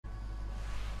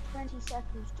20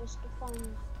 seconds just to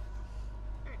find.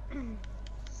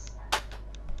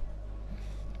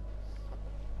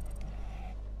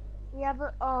 Yeah,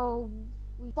 but oh,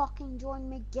 we fucking joined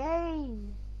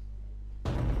mid-game.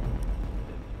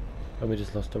 And we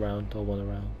just lost a round, or won a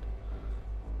round.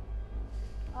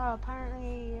 Oh,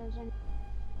 apparently there's an...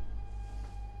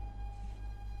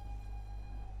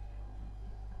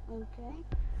 Okay.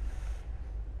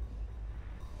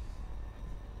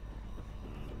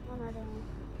 Oh, I don't know.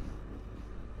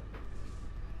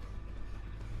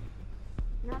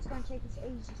 Now it's going to take us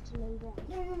ages to load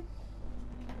in.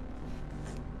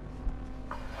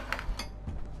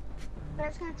 But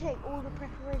it's going to take all the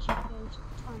preparation phase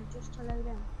time just to load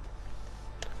in.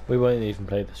 We won't even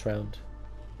play this round.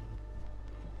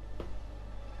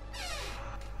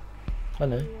 I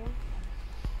know.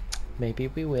 Maybe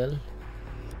we will.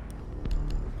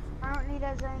 Apparently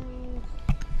there's only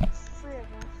 3 of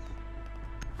us.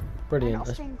 Brilliant.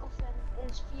 And Austin Coughlin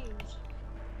is fused.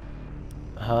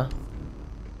 Huh?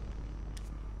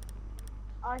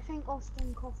 I think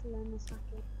Austin Coughlin is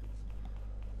hacking.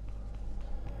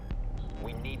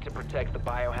 We need to protect the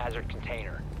biohazard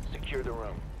container. Secure the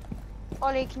room.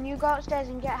 Ollie, can you go upstairs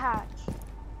and get Hatch?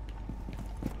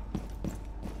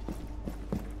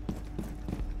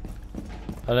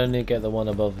 I'll only get the one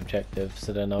above objective,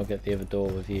 so then I'll get the other door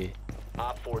with you.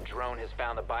 Op 4 drone has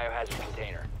found the biohazard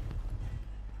container.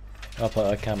 I'll put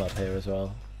a cam up here as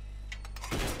well.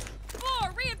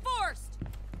 4 reinforced.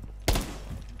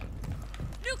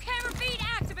 New camera feed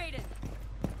activated.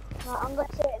 No, I'm gonna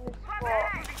sit in this spot.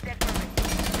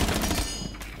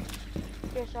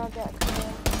 Just so I get a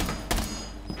clear.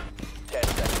 10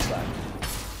 seconds left.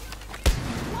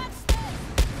 What's this?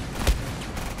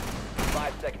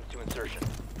 5 seconds to insertion.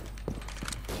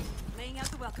 Laying out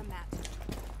the welcome mat.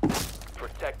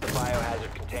 Protect the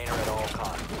biohazard container at all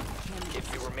costs.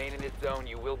 If you remain in this zone,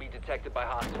 you will be detected by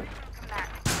hostiles.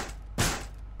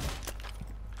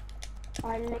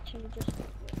 I literally just...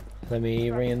 Let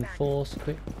me reinforce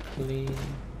quickly.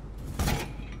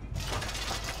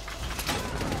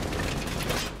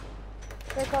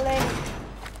 Click Ollie.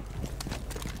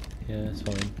 Yeah, it's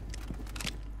fine.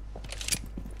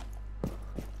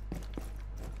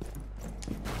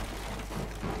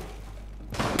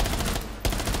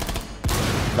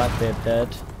 Blackbeard dead.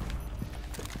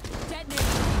 Detonated.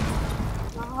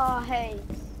 Oh, hey.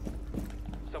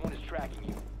 Someone is tracking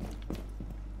you.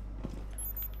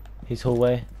 He's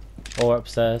hallway or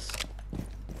upstairs.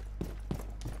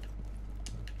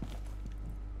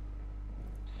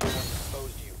 Someone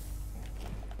exposed you.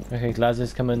 Okay, Glaz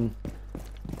is coming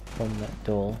from that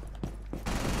door.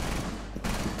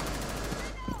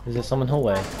 Is there someone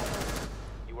hallway?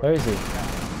 You are Where is he?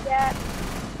 Yeah.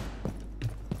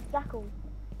 Jackal.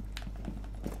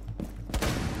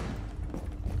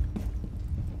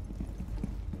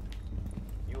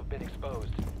 You have been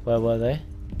exposed. Where were they?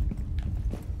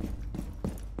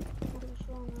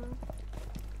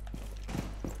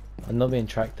 I'm not being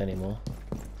tracked anymore.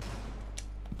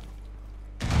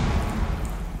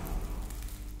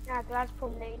 Yeah, that's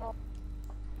probably not.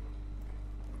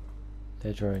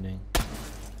 They're droning.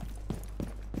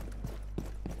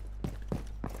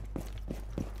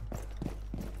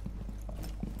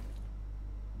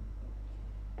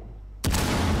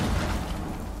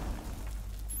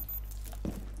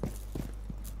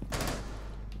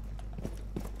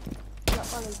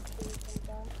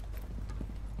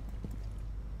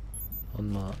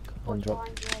 On mark. On drop.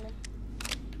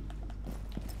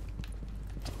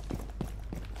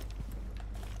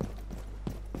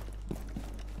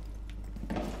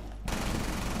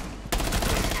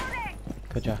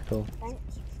 Good Jackal.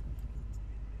 Thanks.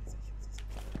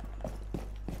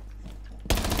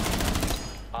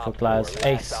 For Glaz.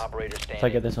 Ace. Operator So I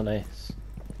standing. get this on Ace.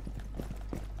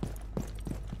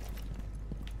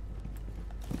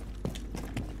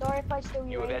 Sorry if I steal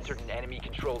You your have ace. entered an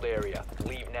enemy-controlled area.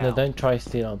 Leave now. No, don't try to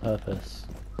steal it on purpose.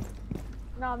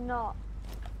 No, I'm not.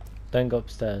 Don't go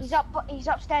upstairs. He's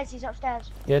upstairs, he's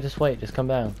upstairs. Yeah, just wait, just come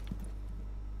down.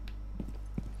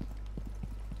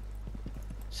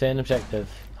 Stay in objective.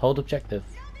 Hold objective.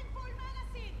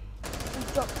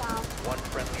 He's dropped down. One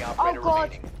friendly operator Oh god!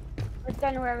 remaining. I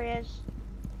don't know where he is.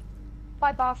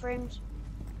 By bathrooms.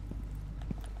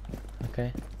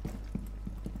 Okay.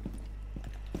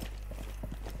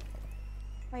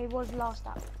 Where he was last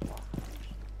up.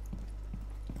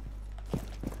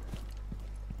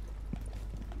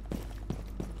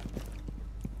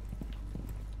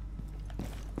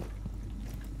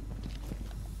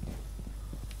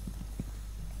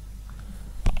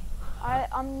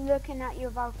 I'm looking at your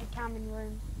Valkyrie Cameron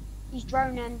room. He's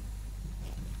droning.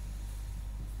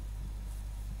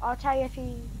 I'll tell you if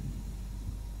he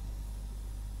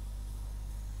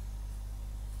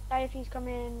Say if he's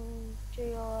coming to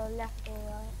your left or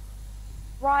right.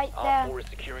 Right Op there. 4 is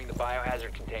securing the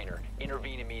biohazard container.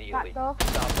 Intervene immediately. Back door.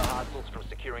 Stop the hostiles from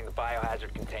securing the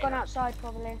biohazard container. Gone outside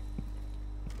probably.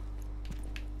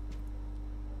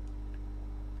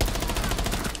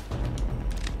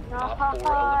 Op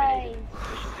 4 eliminated.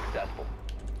 Mission successful.